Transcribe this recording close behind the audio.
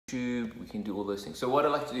YouTube, we can do all those things. So what I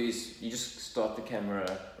like to do is you just start the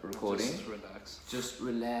camera recording. Just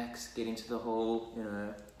relax, get into the whole,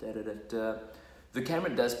 The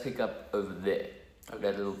camera does pick up over there. Okay.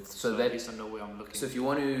 That little, so at least I know where I'm looking. So if you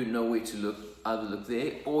want to know where to look, either look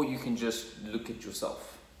there or you can just look at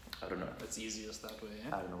yourself. I don't know. It's easiest that way,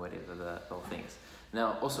 I don't know whatever the whole thing is.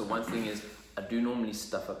 Now, also one thing is, I do normally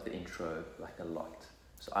stuff up the intro like a lot.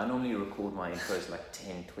 So I normally record my intros like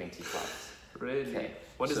 10, 20 times. Really? Okay.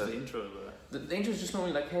 What is the intro though? The intro is just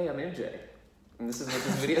normally like, hey, I'm MJ. And this is what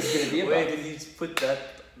this video is going to be about. Where did you put that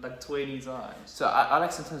like 20 times? So I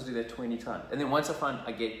like sometimes do that 20 times. And then once I find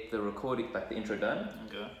I get the recording, like the intro done,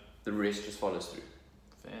 the rest just follows through.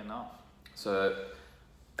 Fair enough. So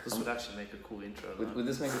this would actually make a cool intro. Would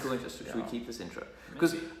this make a cool intro? Should we keep this intro?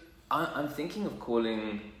 Because I'm thinking of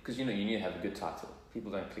calling, because you need to have a good title.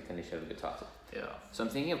 People don't click unless you have a good title. Yeah. So I'm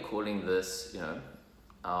thinking of calling this,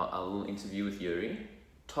 our little interview with Yuri,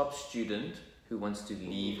 top student who wants to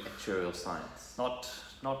leave actuarial science.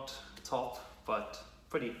 Not top, but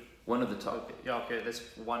pretty. One of the top. Okay. Yeah, okay, that's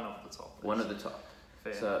one of the top. One of the top.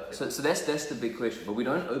 Fair. So that's the big question, but we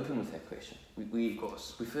don't open with that question. We of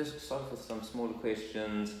course. We first start with some smaller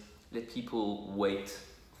questions, let people wait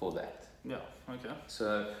for that. Yeah, okay.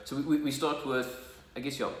 So we start with, I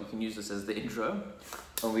guess, we can use this as the intro,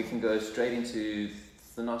 and we can go straight into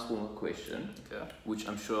the nice warm-up question, which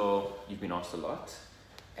I'm sure you've been asked a lot,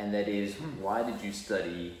 and that is, why did you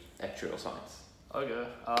study actuarial science? Okay,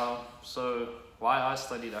 so why I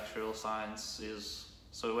studied actuarial science is,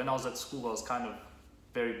 so when I was at school, I was kind of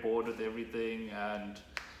very bored with everything, and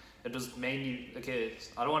it was mainly,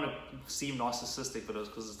 I don't want to seem narcissistic, but it was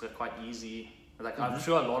because it's quite easy. Like, I'm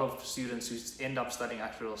sure a lot of students who end up studying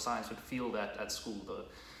actuarial science would feel that at school, though.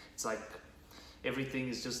 It's like everything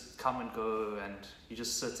is just come and go, and you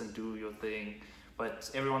just sit and do your thing. But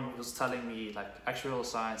everyone was telling me, like, actuarial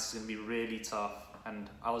science is going to be really tough, and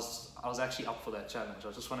I was actually up for that challenge.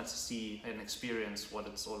 I just wanted to see and experience what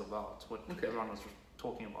it's all about, what everyone was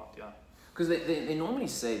talking about, Because they normally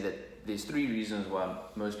say that there's 3 reasons why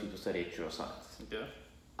most people study actuarial science. Okay.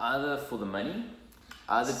 Either for the money,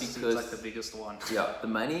 either because... Seems like the biggest one. Yeah, the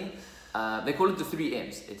money. They call it the 3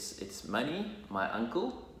 M's. It's money, my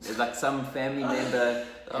uncle, it's like some family member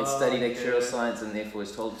has studied actuarial science and therefore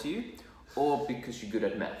is told to you, or because you're good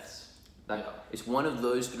at maths. Like, it's one of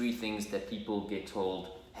those 3 things that people get told,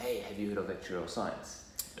 hey, have you heard of actuarial science?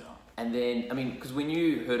 Yeah. And then, because when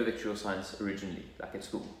you heard of actuarial science originally, like at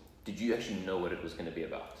school, did you actually know what it was going to be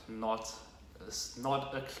about? Not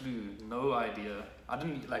a clue, no idea. I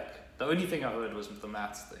didn't, the only thing I heard was the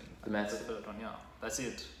maths thing. The maths? The third one, that's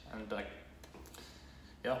it. And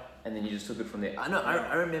And then you just took it from there.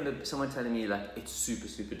 I remember someone telling me, it's super,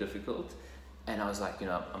 super difficult. And I was like,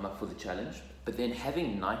 I'm up for the challenge. But then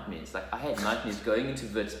having nightmares, I had nightmares going into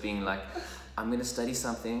VITS being like, I'm going to study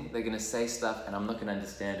something, they're going to say stuff, and I'm not going to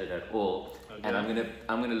understand it at all. Okay. And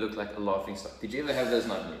I'm gonna look like a laughing stock. Did you ever have those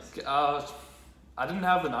nightmares? I didn't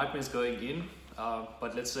have the nightmares going in,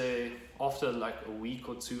 but let's say after a week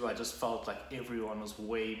or 2, I just felt like everyone was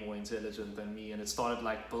way more intelligent than me, and it started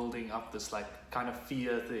building up this kind of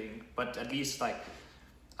fear thing. But at least I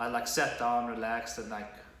sat down, relaxed, and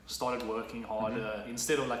started working harder.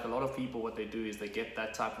 Instead of a lot of people, what they do is they get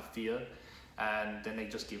that type of fear, and then they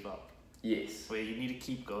just give up. Yes. Where you need to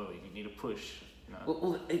keep going, you need to push.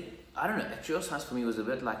 Well, I don't know. Actuarial science for me was a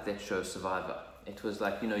bit like that show Survivor. It was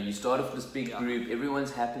you start off with this big group,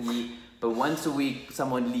 everyone's happy, but once a week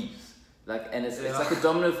someone leaves. And it's like a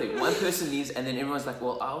domino thing. One person leaves, and then everyone's like,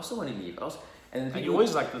 well, I also want to leave. And you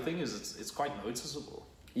always the thing is, it's quite noticeable.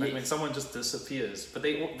 When someone just disappears, but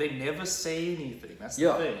they never say anything. That's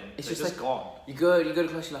the thing. It's They're just gone. You go to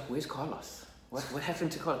class, you're like, where's Carlos? What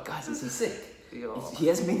happened to Carlos? Guys, is he sick? He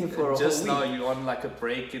hasn't been here for a whole week. Just now you're on a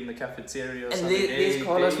break in the cafeteria. And there's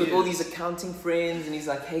Carlos with all these accounting friends, and he's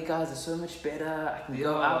like, hey guys, it's so much better. I can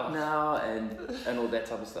go out now, and all that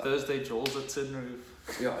type of stuff. Thursday Joel's at Tin Roof.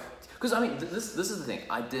 Yeah. Because this is the thing.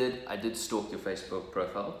 I did stalk your Facebook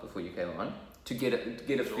profile before you came on to get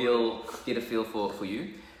a feel for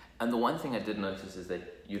you. And the one thing I did notice is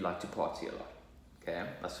that you like to party a lot. Okay,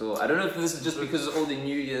 I don't know if this is just because of all the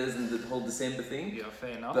New Year's and the whole December thing. Yeah,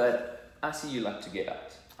 fair enough. But I see you like to get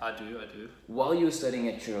out. I do. While you were studying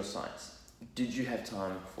actuarial science, did you have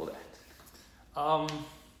time for that?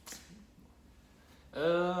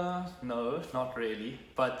 No, not really.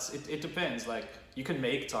 But it depends. You can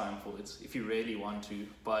make time for it if you really want to.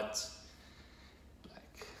 But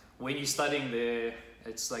when you're studying there,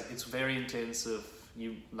 it's very intensive.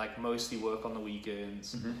 You mostly work on the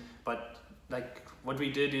weekends. But what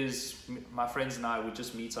we did is my friends and I would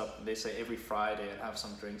just meet up, they say every Friday, and have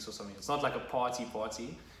some drinks or something. It's not like a party,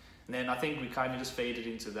 And then I think we kind of just faded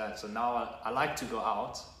into that. So now I like to go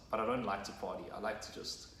out, but I don't like to party. I like to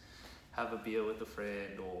just have a beer with a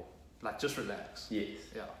friend or like just relax. Yes.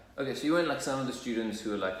 Yeah. Okay, so you weren't like some of the students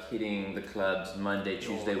who are like hitting the clubs Monday,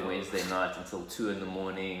 Tuesday, no. Wednesday night until 2 in the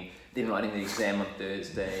morning, then writing the exam on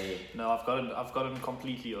Thursday. No, I've gotten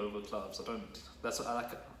completely over clubs. I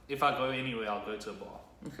like, if I go anywhere, I'll go to a bar.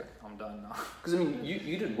 Okay. I'm done now. Because I mean,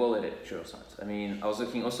 you did well at actuarial science. I mean, I was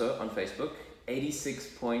looking also on Facebook,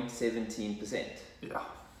 86.17%. Yeah.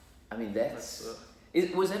 I mean,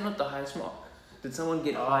 was that not the highest mark? Did someone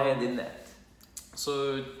get higher than that?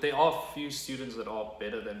 So there are a few students that are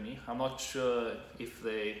better than me. I'm not sure if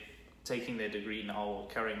they're taking their degree now or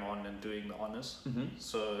carrying on and doing the honours. Mm-hmm.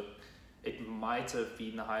 So it might have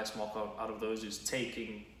been the highest mark out of those who's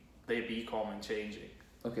taking their BCom and changing.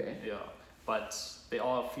 Okay. Yeah. But there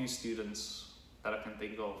are a few students that I can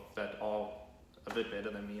think of that are a bit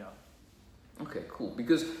better than me. Yeah. Okay, cool.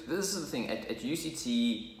 Because this is the thing, at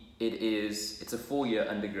UCT, it's a 4-year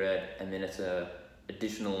undergrad and then it's a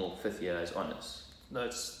additional 5th year as honours. No,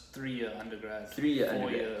 it's 3-year undergrad. 3-year 4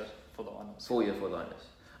 undergrad. year for the honours. 4 year for the honours.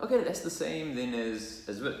 Okay, that's the same then as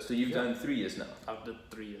Vit. So you've done 3 years now. I've done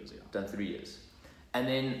 3 years, yeah. Done 3 years. And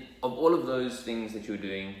then of all of those things that you were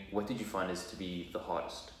doing, what did you find is to be the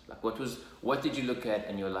hardest? Like what did you look at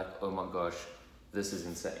and you're like, oh my gosh, this is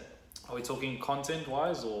insane? Are we talking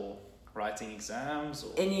content-wise or writing exams?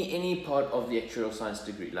 Or Any part of the actuarial science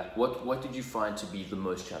degree, like what did you find to be the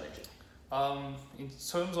most challenging? In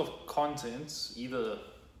terms of content, either,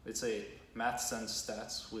 let's say, maths and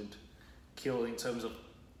stats would kill in terms of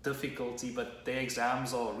difficulty, but their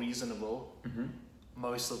exams are reasonable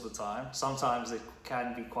most of the time. Sometimes it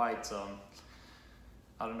can be quite,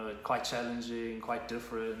 quite challenging, quite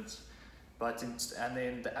different. And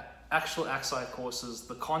then the actual AXI courses,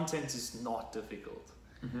 the content is not difficult,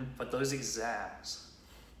 but those exams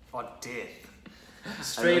are death.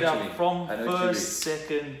 Straight up from first,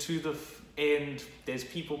 second to the end, there's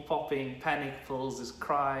people popping panic pills, there's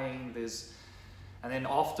crying, and then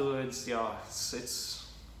afterwards, it's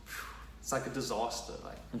like a disaster.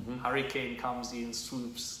 Like hurricane comes in,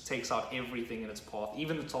 swoops, takes out everything in its path.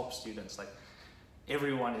 Even the top students, like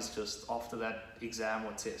everyone is just after that exam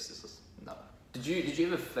or test. It's just no. Did you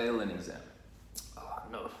ever fail an exam?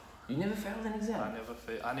 No. You never failed an exam?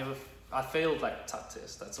 I failed like TUT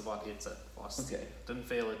test. That's about it at first. Okay. Didn't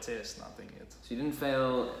fail a test, nothing yet. So you didn't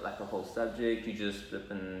fail like a whole subject. You just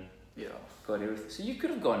flipping got everything. So you could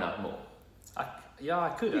have gone out more. I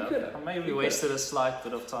could have. I maybe wasted a slight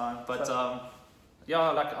bit of time, but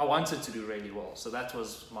I wanted to do really well. So that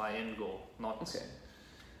was my end goal.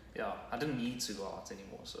 I didn't need to go out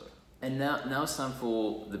anymore. So. And now it's time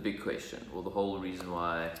for the big question, or the whole reason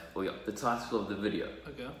why, the title of the video.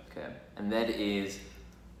 Okay. And that is,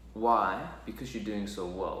 why, because you're doing so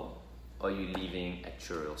well, are you leaving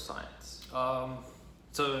actuarial science?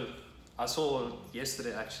 So I saw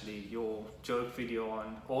yesterday actually your joke video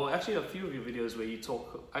or actually a few of your videos where you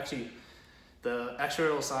talk, actually the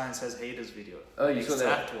Actuarial Science Has Haters video. Oh, you saw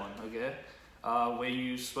that? Exact one, okay? Where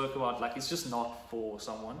you spoke about like it's just not for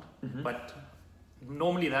someone, but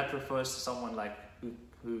normally that refers to someone like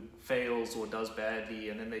who fails or does badly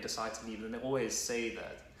and then they decide to leave, and they always say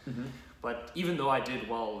that. But even though I did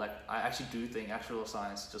well, like I actually do think actuarial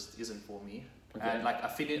science just isn't for me. Okay. And like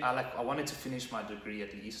I wanted to finish my degree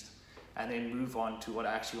at least, and then move on to what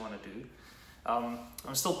I actually want to do.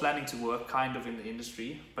 I'm still planning to work kind of in the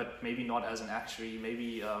industry, but maybe not as an actuary,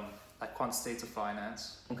 maybe like quantitative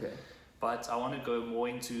finance. Okay. But I want to go more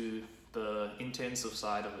into the intensive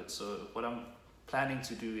side of it. So what I'm planning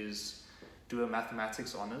to do is do a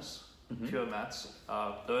mathematics honors, pure maths,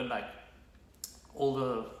 learn like all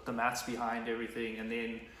the maths behind everything, and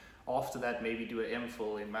then after that maybe do an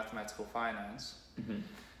MPhil in mathematical finance.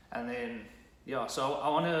 And then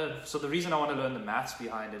so the reason I want to learn the maths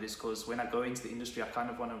behind it is because when I go into the industry I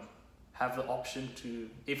kind of want to have the option to,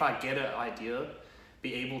 if I get an idea,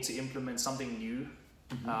 be able to implement something new.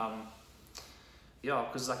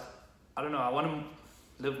 Because like I don't know, I want to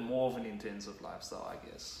live more of an intensive lifestyle, I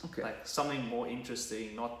guess. Okay. Like something more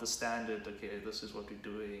interesting, not the standard, okay, this is what we're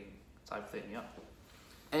doing type thing,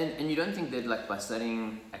 And you don't think that like by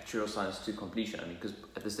studying actuarial science to completion, I mean, because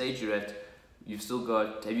at the stage you're at, you've still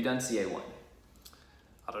got, have you done CA1?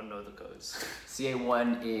 I don't know the codes.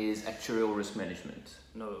 CA1 is actuarial risk management.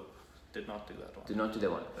 No, did not do that one. Did not do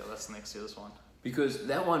that one. Yeah, that's next year's one. Because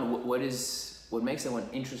that one, what makes that one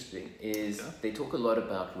interesting is they talk a lot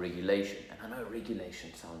about regulation. And I know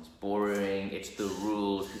regulation sounds boring, it's the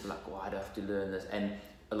rules, people are like, why do I have to learn this? And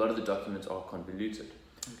a lot of the documents are convoluted.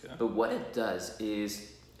 Okay. But what it does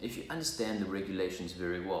is, if you understand the regulations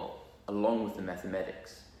very well, along with the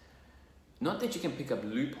mathematics, not that you can pick up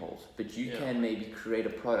loopholes, but you can maybe create a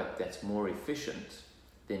product that's more efficient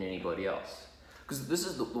than anybody else. Because this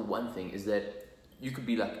is the one thing, is that you could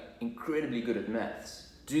be like incredibly good at maths,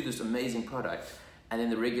 do this amazing product, and then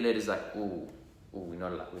the regulator's like, oh, we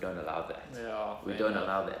don't allow that. Yeah, we don't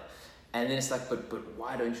allow that. And then it's like, but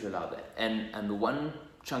why don't you allow that? And the one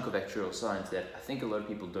chunk of actuarial science that I think a lot of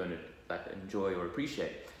people don't like enjoy or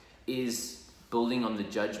appreciate is building on the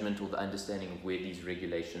judgment or the understanding of where these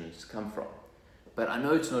regulations come from. But I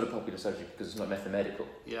know it's not a popular subject because it's not mathematical.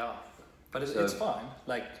 Yeah, but it's fine.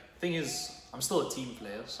 Like, thing is, I'm still a team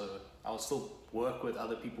player, so I'll still work with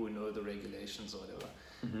other people who know the regulations or whatever.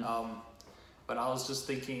 Mm-hmm. But I was just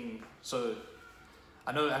thinking, so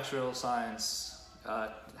I know actuarial science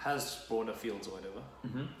has broader fields or whatever,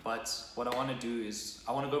 but what I want to do is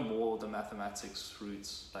I want to go more the mathematics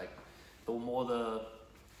routes, like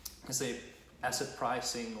let's say asset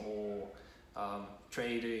pricing or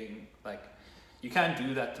trading. Like, you can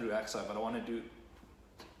do that through AXI, but I want to do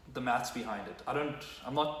the maths behind it.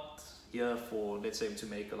 I'm not here for, let's say, to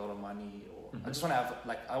make a lot of money, or I just want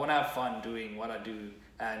to have fun doing what I do.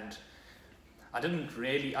 And I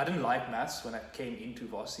didn't like maths when I came into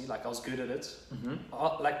varsity. Like, I was good at it.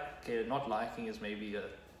 Not liking is maybe a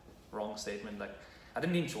wrong statement. Like, I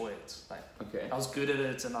didn't enjoy it. Like, I was good at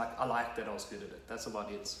it, and like I liked that I was good at it. That's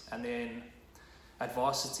about it. And then at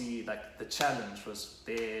varsity, like, the challenge was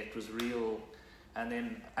there. It was real. And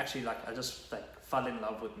then actually, like, I just like fell in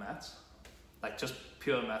love with maths, like just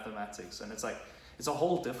pure mathematics. And it's like, it's a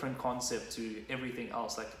whole different concept to everything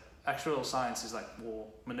else. Like, actuarial science is like more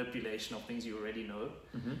manipulation of things you already know,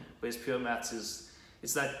 whereas pure maths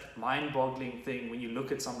it's that mind-boggling thing when you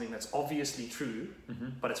look at something that's obviously true,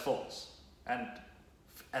 but it's false, and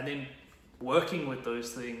then working with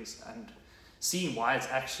those things and seeing why it's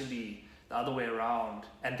actually the other way around,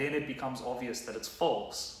 and then it becomes obvious that it's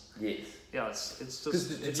false. Yes. Yeah, it's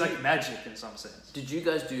just it's like magic in some sense. Did you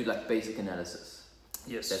guys do like basic analysis?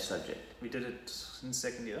 Yes. That subject. We did it in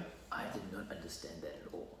second year. I did not understand that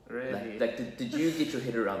at all. Really? Like did you get your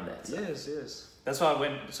head around that? Yes. That's why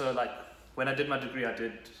when I did my degree, I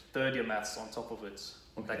did third year maths on top of it,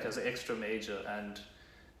 like as an extra major, and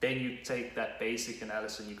then you take that basic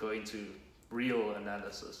analysis and you go into real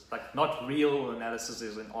analysis. Like, not real analysis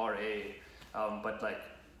is in RA, but like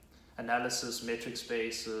analysis, metric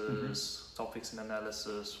spaces, topics in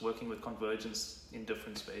analysis, working with convergence in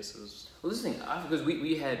different spaces. Well, this thing, because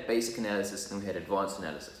we had basic analysis and we had advanced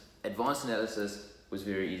analysis. Advanced analysis was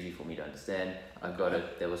very easy for me to understand. I got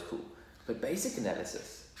it. That was cool. But basic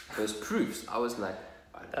analysis, those proofs, I was like,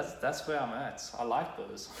 that's where I'm at. I like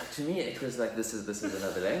those. To me, it was like, this is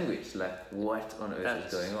another language. Like, what on earth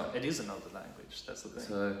is going on? It is another language. That's the thing.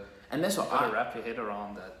 So, and that's what you gotta wrap your head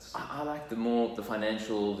around that. I like the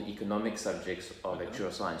financial, the economic subjects of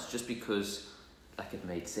actuarial science, just because, like, it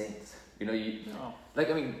made sense. You know,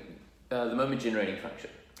 the moment generating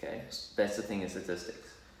function. Okay, that's the thing in statistics.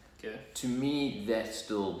 Okay. To me, that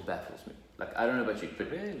still baffles me. Like, I don't know about you,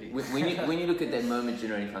 but really, when you look at that moment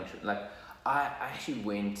generating function, like, I actually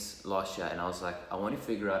went last year and I was like, I want to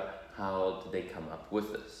figure out how did they come up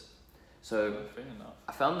with this. So fair enough.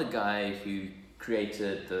 I found the guy who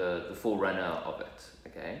created the forerunner of it.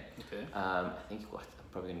 Okay. I think I'm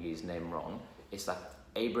probably gonna get his name wrong. It's like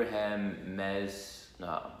Abraham Maz.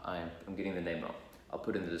 No, I'm getting the name wrong. I'll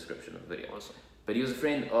put it in the description of the video. Awesome. But he was a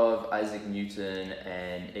friend of Isaac Newton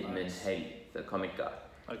and Edmund Halley, the comic guy.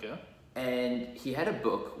 Okay. And he had a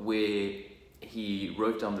book where he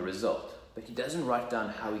wrote down the result, but he doesn't write down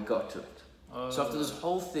how he got to it. So after this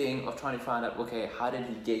whole thing of trying to find out, okay, how did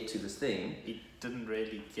he get to this thing? He didn't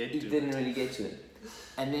really get to it.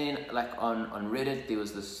 And then, like, on Reddit, there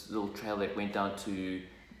was this little trail that went down to,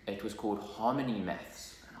 it was called harmony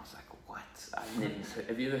maths. And I was like, what?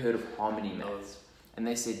 Have you ever heard of harmony maths? And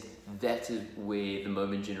they said that is where the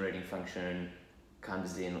moment generating function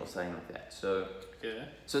comes in, or something like that. So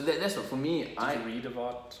that's what, for me, Did you read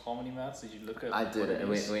about harmony maths? Did you look at I did it. It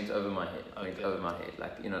went over my head.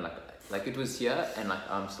 Like, you know, like it was here, and like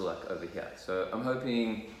I'm still like over here. So I'm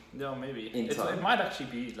hoping. Yeah, maybe. It might actually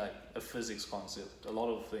be like a physics concept. A lot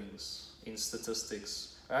of things in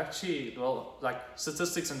statistics actually, like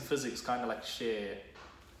statistics and physics kind of like share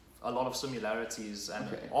a lot of similarities, and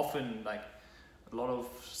often like a lot of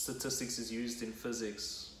statistics is used in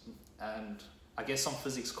physics, and I guess some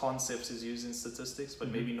physics concepts is used in statistics,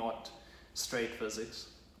 but maybe not straight physics.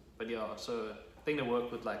 But yeah, so I think they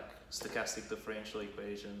work with like stochastic differential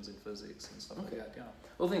equations in physics and stuff like that. Yeah.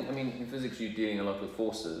 Well, in physics you're dealing a lot with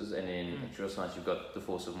forces, and in actuarial science you've got the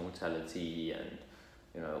force of mortality and,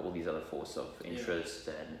 you know, all these other forces of interest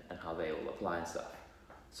and how they all apply and stuff.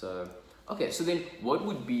 So Okay, so then what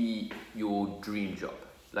would be your dream job?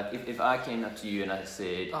 Like if I came up to you and I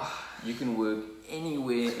said, you can work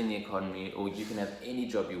anywhere in the economy or you can have any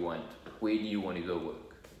job you want, where do you want to go work?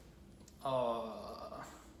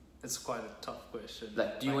 It's quite a tough question.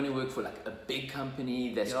 Like, do you want to work for like a big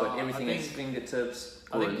company that's got everything at its fingertips,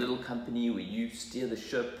 or a little company where you steer the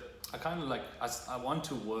ship? I kind of like, I want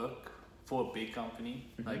to work for a big company,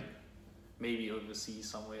 like maybe overseas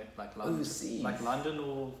somewhere, like London, like London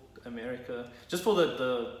or America, just for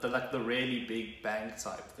the like the really big bank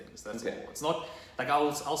type things. That's all. It's not like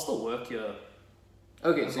I'll still work here.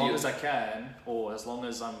 Okay, as long as I can, or as long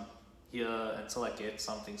as I'm here until I get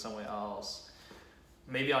something somewhere else.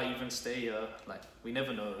 Maybe I'll even stay here. Like we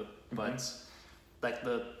never know, but like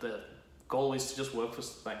the goal is to just work for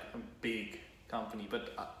like a big company. But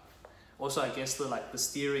also I guess the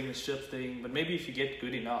steering the ship thing. But maybe if you get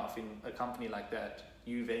good enough in a company like that,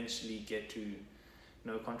 you eventually get to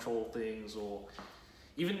control things, or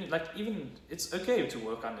even it's okay to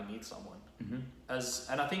work underneath someone.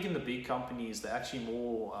 And I think in the big companies they're actually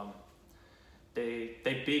more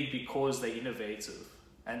they're big because they're innovative,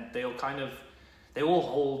 and they will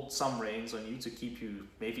hold some reins on you to keep you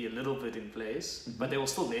maybe a little bit in place, but they will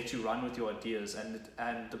still let you run with your ideas.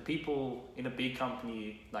 And the people in a big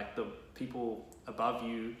company, like the people above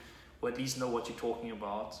you, will at least know what you're talking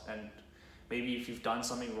about, and maybe if you've done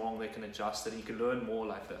something wrong, they can adjust it, and you can learn more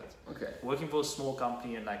like that. Okay. Working for a small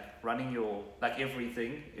company and like running your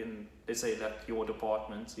everything in, let's say, like your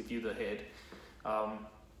department, if you're the head,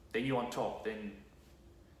 then you're on top. Then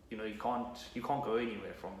you can't go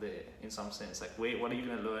anywhere from there in some sense. Like what are you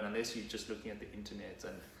going to learn unless you're just looking at the internet?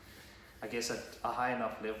 And I guess at a high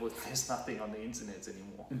enough level, there's nothing on the internet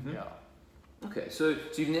anymore. Yeah. Okay, so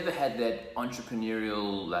you've never had that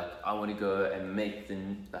entrepreneurial, like, I want to go and make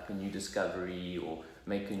a new discovery or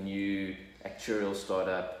make a new actuarial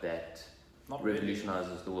startup that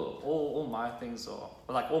revolutionizes the world? All my things are,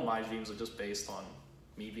 like, all my dreams are just based on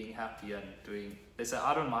me being happy and doing, they say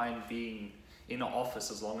I don't mind being in an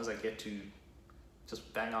office as long as I get to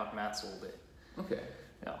just bang out maths all day. Okay.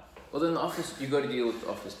 Yeah. Well, in the office, you got to deal with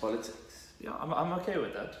office politics. Yeah, I'm okay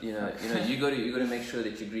with that. You got to make sure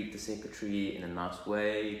that you greet the secretary in a nice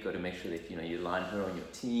way. You got to make sure that you line her on your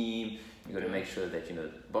team. You got to make sure that the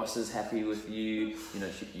boss is happy with you. You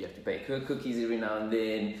have to bake her cookies every now and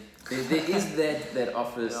then. There is that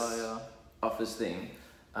office thing,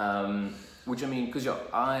 which because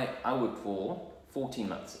I worked for 14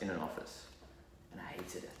 months in an office, and I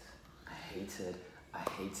hated it. I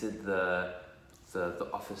hated the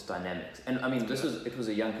office dynamics. And it was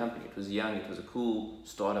a young company. It was a cool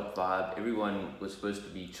startup vibe. Everyone was supposed to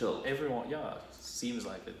be chill. Everyone, seems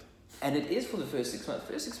like it. And it is for the first 6 months.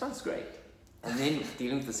 First 6 months is great. And then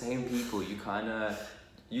dealing with the same people, you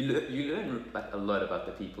learn like a lot about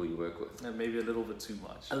the people you work with. And maybe a little bit too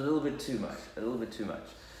much. A little bit too much.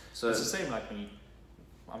 So it's the same like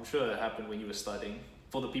I'm sure it happened when you were studying.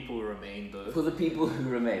 For the people who remained, though. For the people who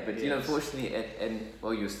remained, but fortunately, and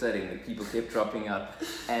while you were studying, the people kept dropping out,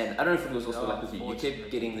 and I don't know if it was also like with you. You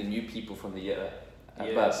kept getting the new people from the year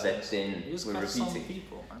above that then were repeating.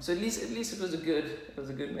 People, man. So at least it was a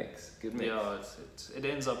good mix. Yeah, it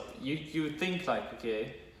ends up you think like,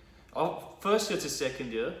 okay, first year to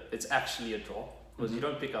second year, it's actually a drop because you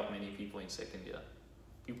don't pick up many people in second year.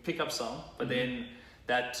 You pick up some, but then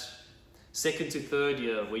that second to third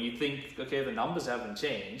year where you think, okay, the numbers haven't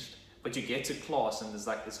changed, but you get to class and there's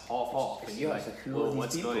like this half, and you're like,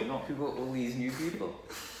 what's going on? Who got all these new people?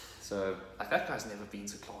 So like that guy's never been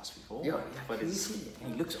to class before. Yeah, but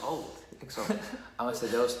he looks old. I must say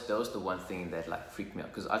that was the one thing that like freaked me out,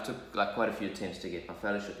 because I took like quite a few attempts to get my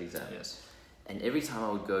fellowship exam. Yes. And every time I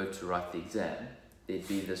would go to write the exam, there'd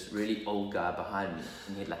be this really old guy behind me,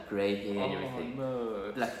 and he had like grey hair and everything.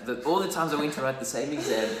 No. Like all the times I went to write the same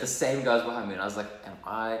exam, the same guy's behind me, and I was like,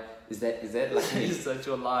 is that like me? Is that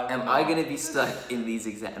your life? Am I going to be stuck in these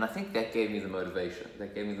exams? And I think that gave me the motivation.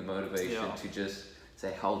 To just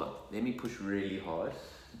say, hold on, let me push really hard,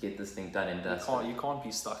 get this thing done and dusted. You can't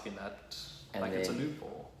be stuck in that. And like, it's a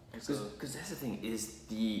loophole. Because that's the thing, is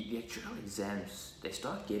the actual exams, they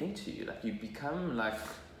start getting to you. Like you become like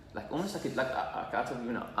almost like I tell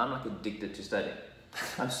you now, I'm like addicted to studying.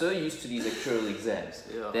 I'm so used to these actuarial exams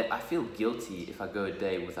that I feel guilty if I go a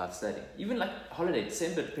day without studying. Even like holiday,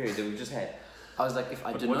 December period that we just had, I was like, if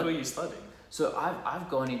I did not. What were you studying? So I've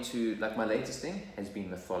gone into, like, my latest thing has been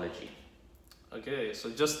mythology. Okay, so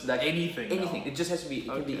just like anything. Anything. Now. It just has to be. It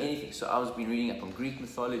can be anything. So I was been reading up on Greek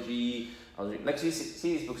mythology. I was like,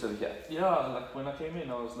 see these books over here. Yeah, like when I came in,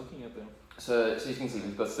 I was looking at them. So you can see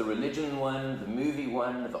we've got the religion one, the movie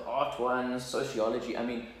one, the art one, sociology.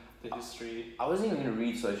 the history. I wasn't even going to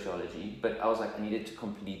read sociology, but I was like, I needed to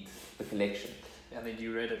complete the collection. And then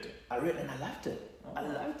you read it. I read it and I loved it. Oh. I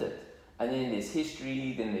loved it. And then there's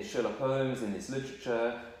history, then there's Sherlock Holmes, and there's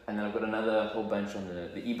literature, and then I've got another whole bunch on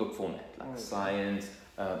the ebook format, like science,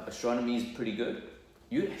 astronomy is pretty good.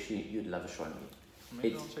 You'd love astronomy.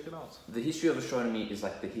 Maybe I'll check it out. The history of astronomy is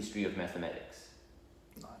like the history of mathematics.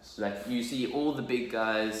 Nice. Like you see all the big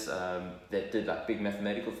guys that did like big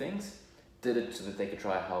mathematical things, did it so that they could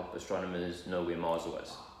try to help astronomers know where Mars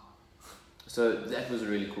was. So that was a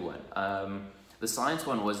really cool one. The science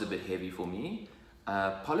one was a bit heavy for me.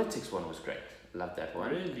 Politics one was great. Loved that one.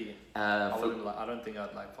 Really? I don't think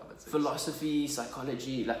I'd like politics. Philosophy,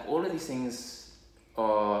 psychology, like all of these things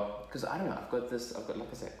are, because I don't know, I've got this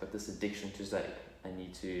addiction to study. I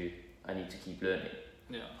need to keep learning.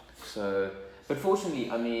 Yeah. So, but fortunately,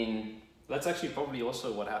 I mean, that's actually probably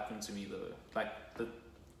also what happened to me though. Like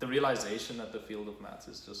the realization that the field of maths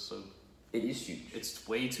is just so. It is huge. It's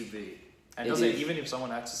way too big. And even if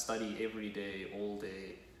someone had to study every day, all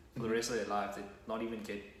day, for the rest of their life, they'd not even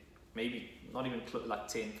get, like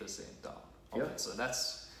 10% down of it. So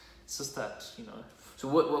it's just that, you know. So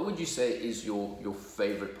what would you say is your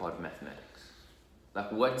favorite part of mathematics?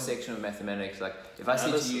 Like what section of mathematics? Like if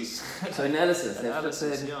analysis. I say to you, so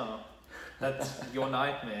analysis, yeah, that's your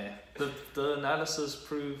nightmare. The analysis,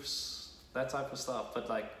 proofs, that type of stuff. But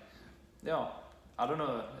like, yeah, I don't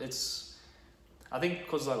know. I think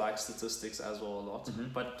because I like statistics as well a lot,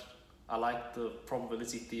 but I like the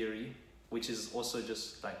probability theory, which is also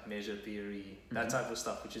just like measure theory, that type of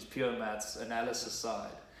stuff, which is pure maths, analysis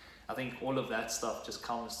side. I think all of that stuff just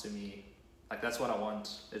comes to me. Like that's what I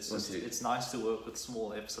want. It's nice to work with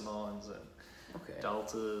small epsilons and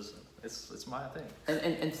deltas. It's my thing.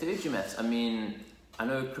 And third year maths. I mean, I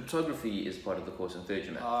know cryptography is part of the course in third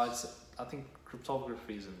year maths. I think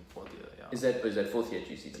cryptography is in fourth year. Yeah. Is that fourth year at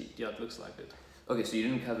UCT? Yeah, it looks like it. Okay, so you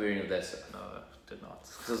didn't cover any of that stuff. No, did not.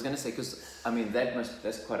 So I was gonna say, because I mean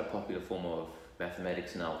that's quite a popular form of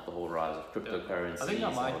mathematics now. The whole rise of cryptocurrency. I think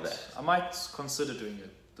and all that. I might consider doing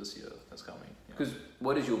it this year. That's coming. Because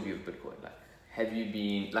what is your view of Bitcoin like? Have you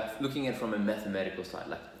been like looking at it from a mathematical side?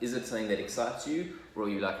 Like, is it something that excites you, or are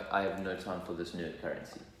you like, I have no time for this nerd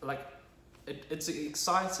currency? Like, it's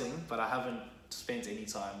exciting, but I haven't spent any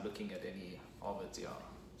time looking at any of it. Yeah,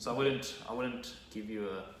 so I wouldn't give you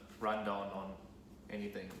a rundown on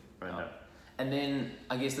anything. Right now. And then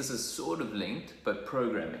I guess this is sort of linked, but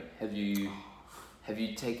programming. Have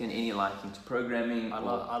you taken any liking to programming? I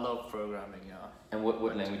love programming. Yeah. And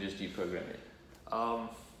what languages do you program in?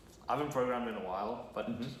 I haven't programmed in a while, but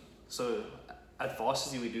so at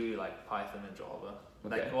varsity we do like Python and Java.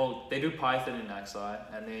 Okay. Like, well, they do Python in Axi,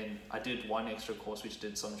 and then I did one extra course which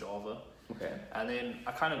did some Java. Okay. And then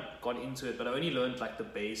I kind of got into it, but I only learned like the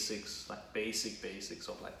basics, like basics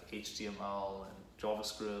of like HTML and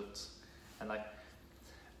JavaScript, and like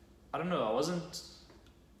I don't know,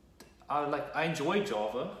 I enjoyed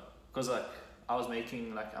Java because like I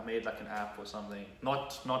made like an app or something,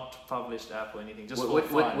 not published app or anything, just for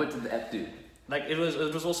fun. What did the app do? Like it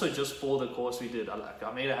was also just for the course we did.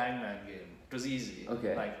 I made a hangman game. It was easy.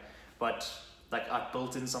 Okay. But I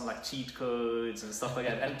built in some like cheat codes and stuff like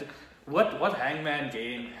that. And what hangman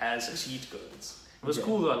game has cheat codes? It was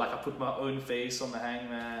cool though. Like I put my own face on the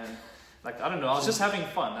hangman. Like I don't know. I was just having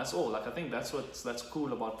fun. That's all. Like I think that's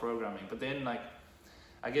cool about programming. But then like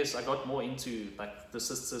I guess I got more into like the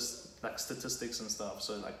statistics and stuff.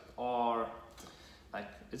 So like R, like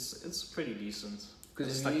it's pretty decent.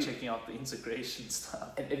 Because it's like checking out the integration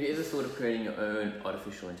stuff. Have you ever thought of creating your own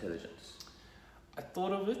artificial intelligence? I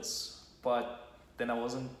thought of it, but then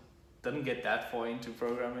didn't get that far into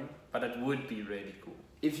programming. But it would be really cool.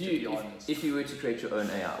 If you were to create your own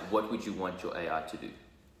AI, what would you want your AI to do?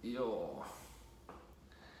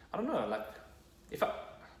 I don't know.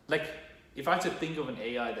 If I had to think of an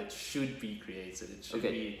AI that should be created, it should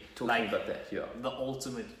be talking about that, the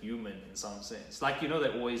ultimate human in some sense. Like, you know, they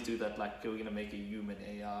always do that, like, we're going to make a human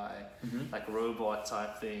AI, like robot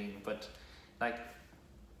type thing, but like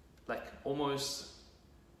almost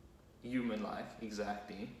human-like,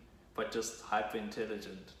 exactly, but just hyper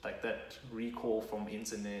intelligent, like that recall from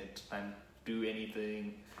internet and do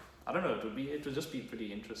anything. I don't know. It would just be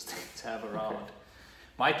pretty interesting to have around. Okay.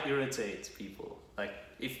 Might irritate people. Like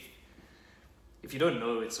if you don't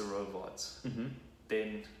know it's a robot,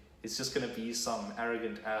 then it's just gonna be some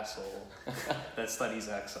arrogant asshole that studies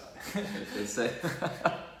Axi.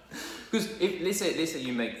 Because let's say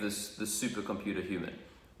you make this supercomputer human,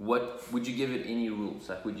 what would you give it any rules?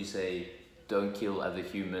 Like, would you say don't kill other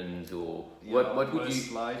humans, or Yeah, what would most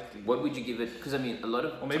you likely. what would you give it? Because I mean, a lot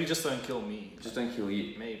of Or maybe just don't kill me. just don't kill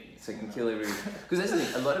you. Maybe. So it can kill everyone. Because that's the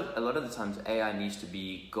thing. A lot of the times AI needs to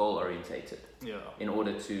be goal orientated Yeah. in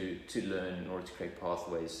order to learn, in order to create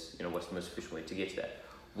pathways. You know, what's the most efficient way to get to that?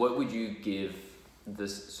 What would you give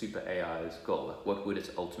this super AI's goal? Like, what would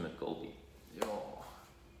its ultimate goal be? Yo.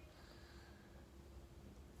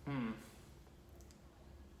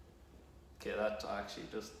 Okay, that I actually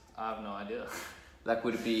I have no idea. Like,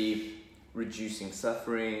 would it be reducing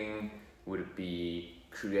suffering? Would it be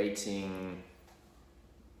creating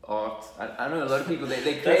art? I know a lot of people they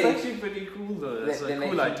create. That's actually pretty cool though. It's They a make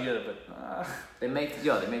cool it- idea, but They make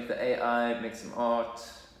the AI make some art,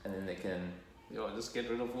 and then they can just get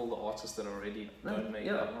rid of all the artists that already No, don't make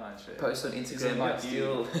yeah. that much. Eh? post on Is it Instagram. like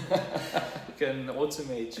Steal. You can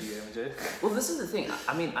automate you, MJ. Well, this is the thing.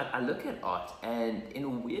 I mean, I look at art, and in a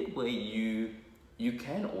weird way, you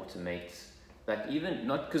can automate. Like, even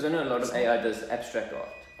not because I know a lot of AI does abstract art,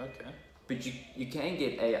 Okay. but you can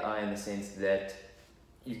get AI in the sense that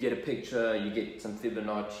you get a picture, you get some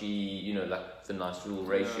Fibonacci, you know, like the nice little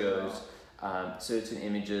ratios, certain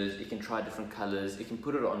images. It can try different colors. It can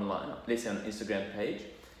put it online, let's say on an Instagram page.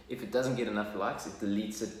 If it doesn't get enough likes, it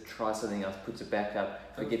deletes it, tries something else, puts it back up.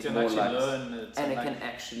 If it gets can more actually likes, learn it and it like, can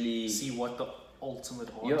actually see what the ultimate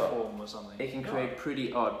art Yeah. form or something. it can create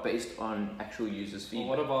pretty art based on actual users' Well, feedback.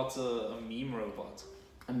 what about a meme robot?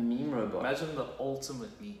 A meme robot. Imagine the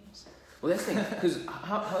ultimate memes. Well, that's the thing. Because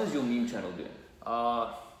how is your meme channel doing?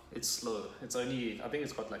 It's slow. It's only, I think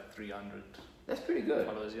it's got like 300 That's pretty good.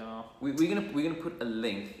 followers, yeah. We're gonna put a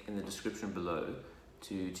link in the description below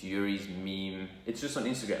to Yuri's meme. It's just on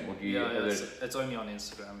Instagram. Or do you Yeah, have it? it's only on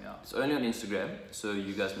Instagram, yeah. It's only on Instagram, so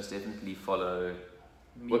you guys must definitely follow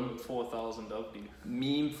Meme 4000W.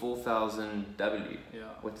 meme 4000W. Yeah.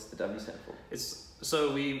 What's the W stand for? It's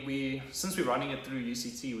so we since we're running it through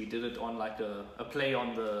UCT, we did it on like a play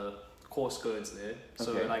on the course codes there.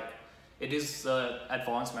 So Okay. like it is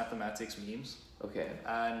advanced mathematics memes, Okay.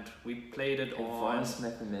 and we played it Advanced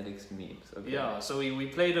mathematics memes. Okay. Yeah, so we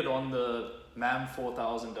played it on the MAM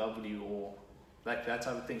 4000W or like that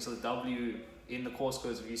type of thing. So the W in the course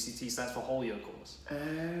codes of UCT stands for whole year course.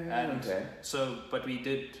 Okay. So, but we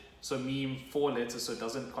did, so meme 4 letters, so it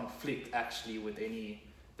doesn't conflict actually with any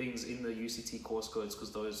things in the UCT course codes,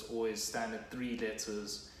 because those always standard 3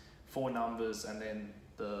 letters, 4 numbers, and then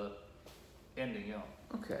the ending, yeah.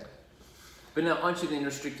 Okay. But now, aren't you then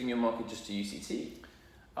restricting your market just to UCT?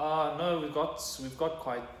 No, we've got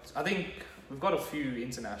quite, I think we've got a few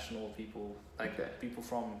international people, like Okay. people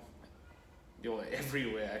from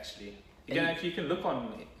everywhere actually. You can look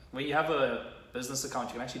on, when you have a business account,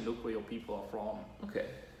 you can actually look where your people are from. Okay.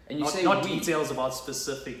 And you Not, say not we. details about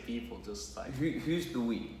specific people, just like. Who's the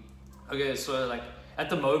we? Okay, so like at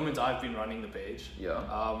the moment I've been running the page.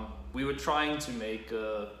 Yeah. We were trying to make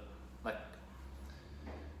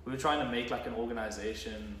like an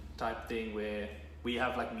organization type thing where we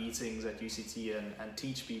have like meetings at UCT and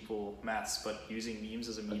teach people maths, but using memes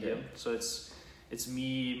as a medium. Okay. So it's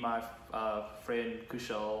me, my friend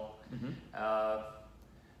Kushal. Mm-hmm.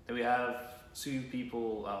 Then we have 2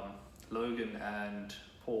 people, Logan and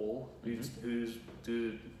Paul, who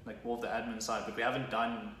do like more of the admin side, but we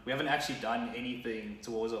haven't actually done anything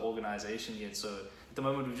towards an organization yet. So at the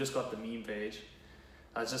moment we've just got the meme page.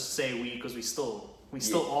 I just say we because we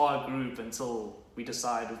still are a group until we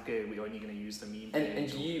decide, okay, we're only going to use the meme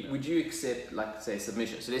page. And would you accept, like, say,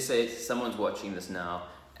 submission? So let's say someone's watching this now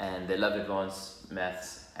and they love advanced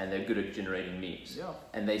maths and they're good at generating memes. Yeah.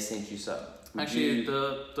 And they sent you some. Actually,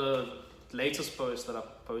 the latest post that I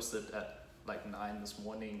posted at like 9 this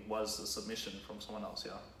morning was a submission from someone else.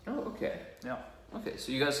 Yeah. Oh, okay. Yeah. Okay,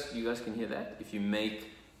 so you guys can hear that. If you make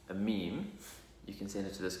a meme, you can send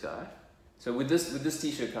it to this guy. So would this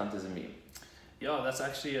t-shirt count as a meme? Yeah, that's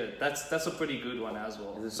actually that's a pretty good one as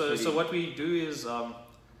well. So So what we do is the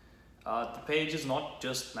page is not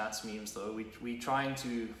just maths memes though. We trying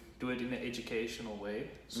to do it in an educational way.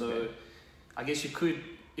 So Okay. I guess you could,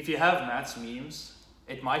 if you have maths memes,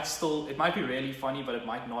 it might be really funny, but it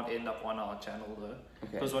might not end up on our channel though.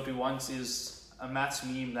 Okay. Because what we want is a maths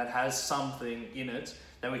meme that has something in it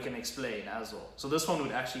that we can explain as well. So this one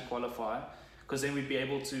would actually qualify, because then we'd be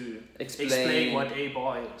able to explain what A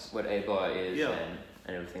bar is. What A bar is, Yeah.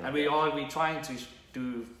 and everything. And like we trying to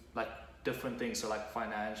do like different things, so like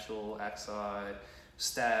financial, AXI,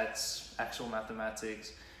 stats, actual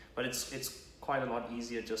mathematics, but it's quite a lot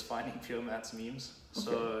easier just finding pure maths memes. Okay.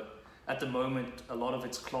 So at the moment, a lot of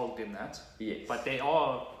it's clogged in that. Yes. But they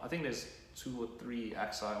are, I think there's 2 or 3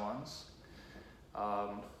 AXI ones.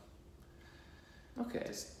 Okay.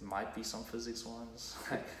 There might be some physics ones.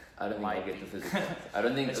 I don't think I'll get the physics ones. I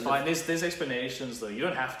don't think it's fine. There's explanations though. You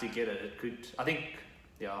don't have to get it. It could. I think.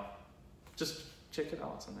 Yeah. Just check it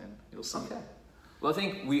out and then you'll see. Okay. Well, I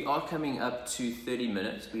think we are coming up to 30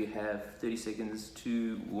 minutes. We have 30 seconds,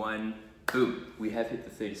 2, 1, boom. We have hit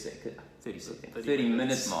the 30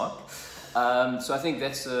 minute mark. So I think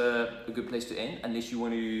that's a good place to end, unless you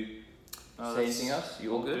want to say anything else.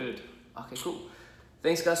 You all good? Okay, cool.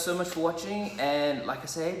 Thanks guys so much for watching, and like I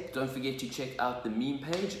said, don't forget to check out the meme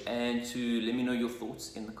page and to let me know your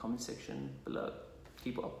thoughts in the comment section below.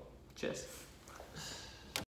 Keep up. Cheers.